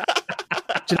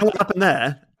you know what happened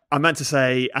there? I meant to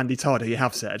say Andy Todd, who you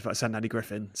have said, but I said Andy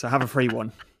Griffin. So have a free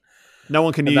one. No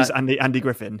one can use Andy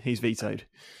Griffin. He's vetoed.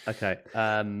 Okay.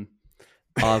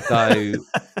 I'll go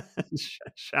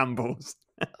Shambles.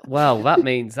 Well, that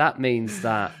means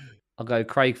that I'll go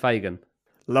Craig Fagan.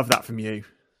 Love that from you.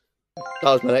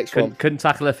 That was my next one. Couldn't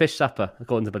tackle a fish supper,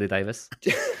 according to Buddy Davis.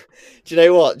 Do you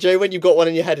know what, Joe? When you've got one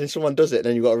in your head and someone does it,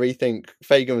 then you've got to rethink.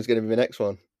 Fagan was going to be the next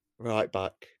one. Right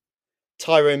back.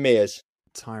 Tyrone Mears.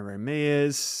 Tyrone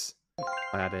Mears.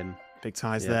 I had him. Big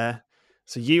ties there.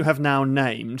 So you have now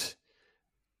named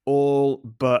all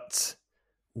but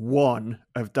one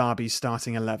of Derby's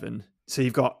starting 11. So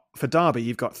you've got, for Derby,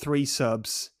 you've got 3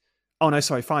 subs. Oh, no,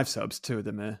 sorry, 5 subs. 2 of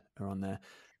them are on there.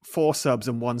 4 subs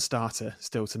and 1 starter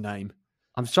still to name.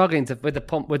 I'm struggling with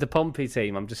the Pompey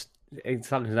team. I'm just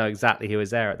struggling to know exactly who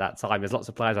was there at that time. There's lots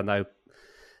of players I know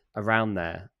around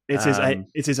there.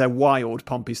 It is a wild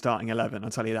Pompey starting 11.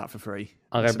 I'll tell you that for free.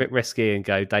 I'll go a bit risky and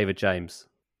go David James.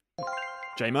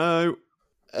 J-Mo.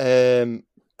 I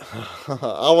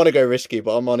want to go risky,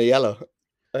 but I'm on a yellow.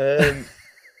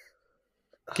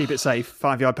 Keep it safe.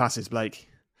 5-yard passes, Blake.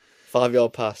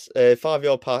 5-yard pass.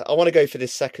 5-yard pass. I want to go for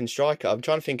this second striker. I'm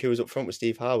trying to think who was up front with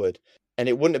Steve Howard. And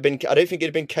it wouldn't have been... I don't think it'd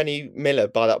have been Kenny Miller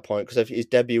by that point, because his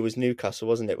debut was Newcastle,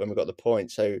 wasn't it, when we got the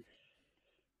point? So,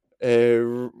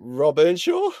 Rob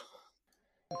Earnshaw?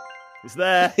 It's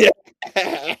there.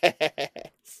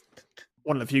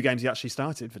 One of the few games he actually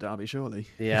started for Derby, surely.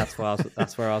 Yeah,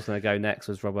 that's where I was going to go next,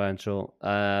 was Rob Earnshaw.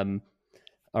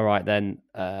 All right, then.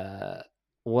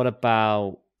 What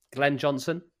about Glenn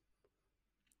Johnson?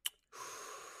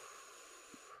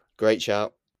 Great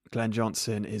shout. Glenn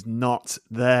Johnson is not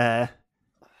there.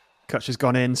 Kutch has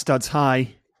gone in, studs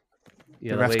high.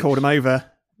 The ref called him over.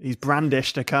 He's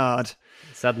brandished a card.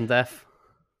 Sudden death.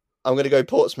 I'm going to go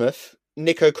Portsmouth.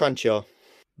 Nico Cranchar.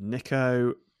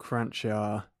 Nico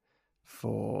Cranchar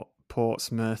for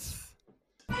Portsmouth.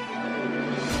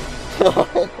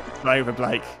 Over,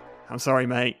 Blake. I'm sorry,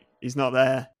 mate. He's not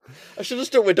there. I should have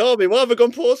stuck with Derby. Why have I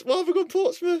gone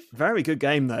Portsmouth? Very good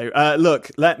game, though.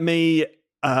 Look, let me...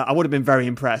 I would have been very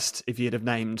impressed if you'd have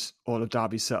named all of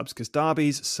Derby's subs, because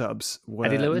Derby's subs were...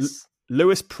 Eddie Lewis?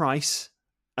 Lewis Price,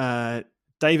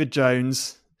 David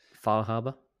Jones... Far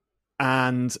Harbour.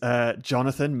 And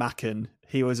Jonathan Macken.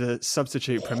 He was a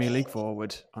substitute Premier League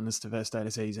forward on his first day of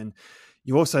the season.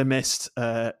 You also missed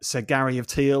Sir Gary of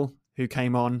Teal, who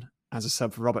came on as a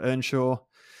sub for Robert Earnshaw.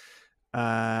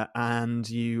 And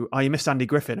you missed Andy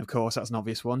Griffin, of course. That's an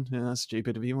obvious one. Yeah, that's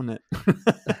stupid of you, wasn't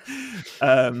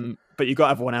it? But you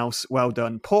got everyone else. Well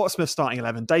done. Portsmouth starting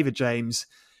 11: David James,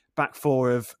 back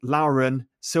four of Lauren,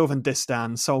 Sylvan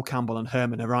Distan, Sol Campbell, and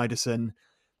Herman Ariderson.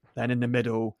 Then in the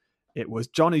middle, it was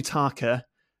John Utaka,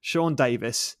 Sean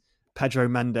Davis, Pedro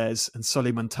Mendes, and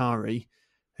Sully Montari,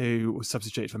 who was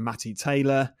substituted for Matty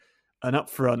Taylor. And up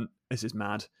front, this is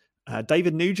mad,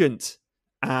 David Nugent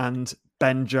and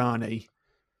Ben Jarney,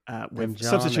 with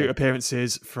substitute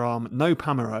appearances from No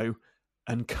Pamaro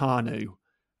and Carnu.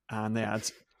 And they had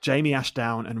Jamie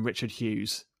Ashdown and Richard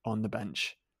Hughes on the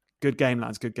bench. Good game,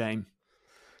 lads. Good game.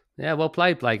 Yeah, well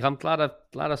played, Blake. I'm glad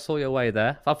I saw your way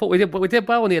there. I thought we did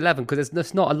well on the 11 because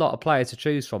there's not a lot of players to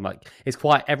choose from. Like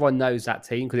everyone knows that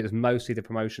team because it was mostly the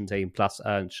promotion team plus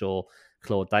Earnshaw,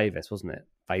 Claude Davis, wasn't it?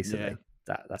 Basically,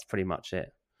 that's pretty much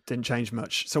it. Didn't change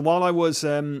much. So while I was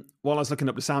looking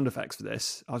up the sound effects for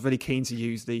this, I was really keen to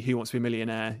use the "Who Wants to Be a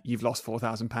Millionaire? You've lost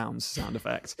 £4,000" sound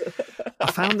effect. I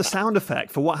found the sound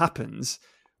effect for what happens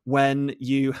when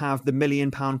you have the £1 million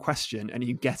question and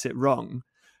you get it wrong.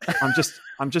 I'm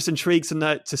just intrigued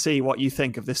to see what you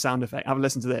think of this sound effect. Have a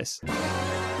listen to this.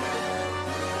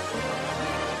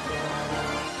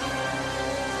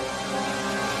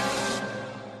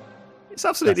 It's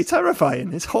absolutely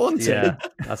terrifying. It's haunting. Yeah,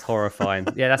 that's horrifying.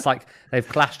 Yeah, that's like they've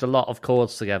clashed a lot of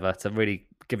chords together to really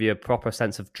give you a proper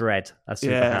sense of dread, as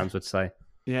Superhounds would say.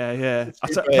 Yeah. I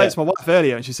played it to my wife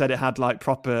earlier, and she said it had like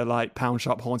proper like pound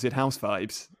shop haunted house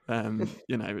vibes. That's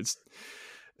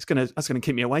gonna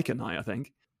keep me awake at night, I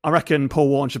think. I reckon Paul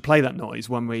Warren should play that noise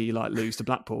when we like lose to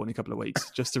Blackpool in a couple of weeks,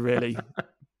 just to really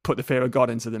put the fear of God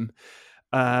into them.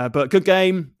 But good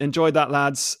game. Enjoyed that,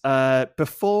 lads.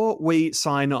 Before we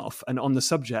sign off, and on the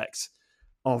subject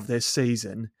of this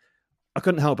season, I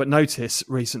couldn't help but notice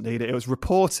recently that it was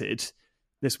reported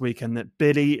this weekend that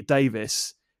Billy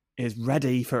Davis is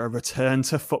ready for a return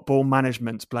to football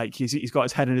management, Blake. He's got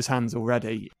his head in his hands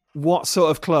already. What sort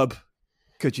of club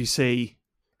could you see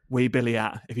wee Billy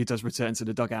at if he does return to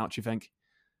the dugout, do you think?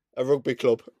 A rugby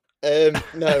club.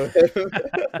 No.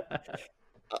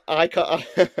 I can't.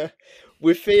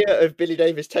 With fear of Billy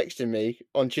Davis texting me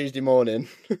on Tuesday morning,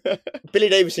 Billy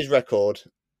Davis's record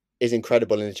is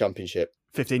incredible in the Championship.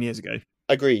 15 years ago.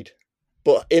 Agreed.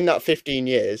 But in that 15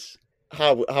 years,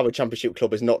 how a Championship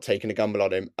club has not taken a gamble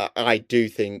on him, I do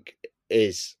think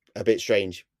is a bit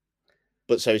strange.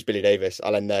 But so is Billy Davis.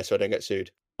 I'll end there so I don't get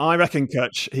sued. I reckon,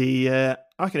 Kutch, I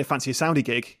reckon he'd fancy a Saudi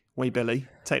gig. Wee Billy.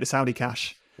 Take the Saudi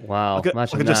cash. Wow. I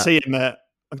could just see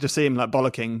him like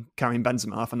bollocking Karim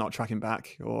Benzema for not tracking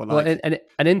back. Or like... Well,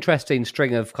 an interesting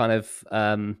string of kind of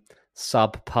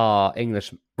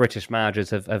subpar British managers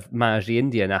have managed the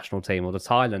India national team or the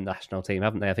Thailand national team,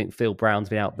 haven't they? I think Phil Brown's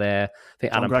been out there. I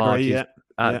think John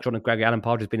Gregory, Alan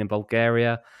Pardew has been in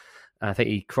Bulgaria. And I think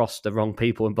he crossed the wrong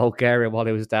people in Bulgaria while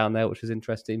he was down there, which was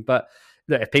interesting. But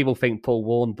look, if people think Paul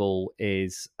Warrnball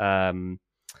is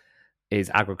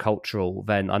agricultural,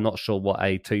 then I'm not sure what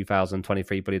a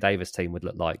 2023 Billy Davis team would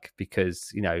look like,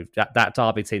 because that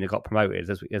Derby team that got promoted,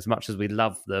 as much as we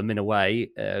love them in a way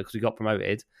because we got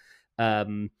promoted,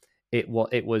 it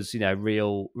was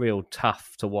real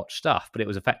tough to watch stuff, but it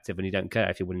was effective, and you don't care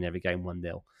if you're winning every game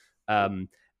 1-0,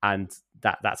 and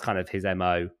that's kind of his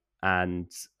MO,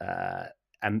 and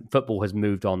football has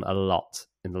moved on a lot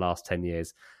in the last 10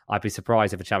 years. I'd be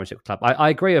surprised if a Championship club... I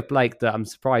agree with Blake that I'm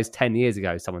surprised 10 years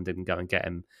ago someone didn't go and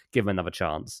give him another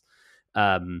chance.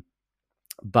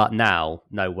 But now,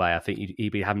 no way. I think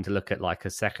he'd be having to look at like a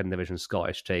second division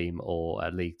Scottish team or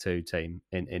a League Two team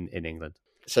in England.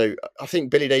 So I think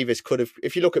Billy Davis could have...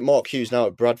 If you look at Mark Hughes now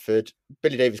at Bradford,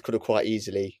 Billy Davis could have quite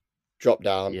easily dropped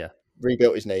down,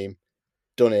 rebuilt his name,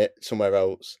 done it somewhere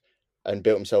else, and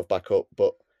built himself back up.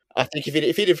 But I think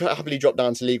if he'd have happily dropped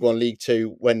down to League One, League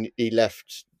Two when he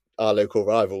left our local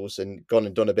rivals and gone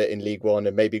and done a bit in League One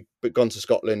and maybe gone to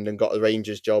Scotland and got a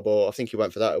Rangers job, or I think he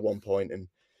went for that at one point. And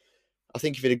I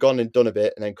think if he'd have gone and done a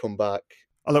bit and then come back.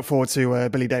 I look forward to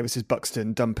Billy Davis's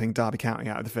Buxton dumping Derby County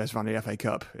out of the first round of the FA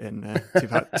Cup in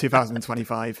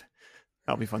 2025.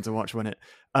 That'll be fun to watch, won't it?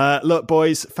 Look,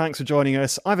 boys, thanks for joining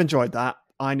us. I've enjoyed that.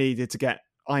 I needed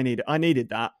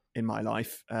that in my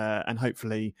life, and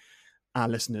hopefully our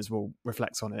listeners will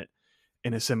reflect on it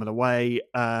in a similar way.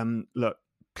 Look,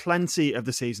 plenty of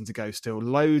the season to go still,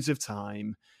 loads of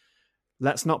time.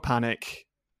 Let's not panic.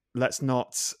 Let's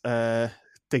not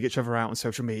dig each other out on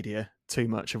social media too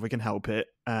much if we can help it.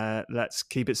 Let's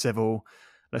keep it civil.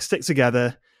 Let's stick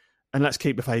together, and let's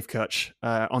keep the faith, Kutch.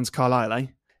 On to Carlisle, eh?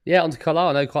 Yeah, on to Carlisle.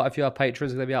 I know quite a few of our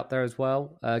patrons are going to be up there as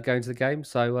well, going to the game.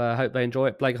 So I hope they enjoy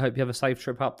it. Blake, I hope you have a safe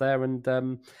trip up there. And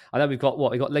I know we've got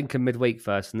Lincoln midweek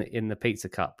first in the Pizza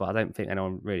Cup, but I don't think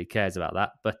anyone really cares about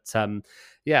that. But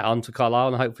yeah, on to Carlisle,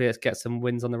 and hopefully let's get some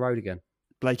wins on the road again.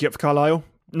 Blake, you up for Carlisle?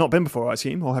 Not been before, I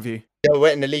assume, or have you? Yeah, we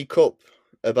went in the League Cup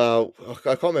about, I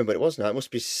can't remember when it was now. It must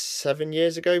be 7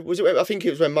 years ago. Was it? I think it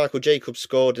was when Michael Jacobs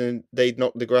scored and they'd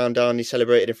knocked the ground down. He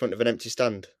celebrated in front of an empty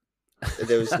stand.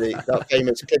 There was that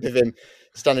famous clip of him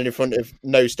standing in front of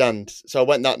no stand. So I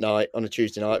went that night on a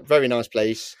Tuesday night. Very nice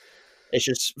place. It's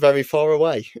just very far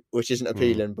away, which isn't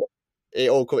appealing, but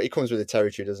it comes with the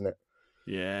territory, doesn't it?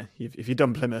 Yeah, if you've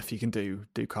done Plymouth, you can do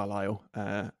Carlisle.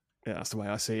 Yeah, that's the way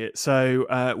I see it.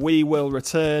 So we will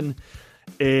return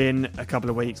in a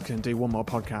couple of weeks. Can do one more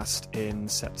podcast in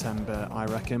September, I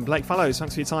reckon. Blake Fallows,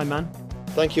 thanks for your time, man.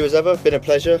 Thank you as ever. Been a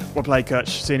pleasure. We'll play Kutch.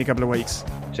 See you in a couple of weeks.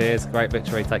 Cheers. Great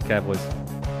victory. Take care, boys.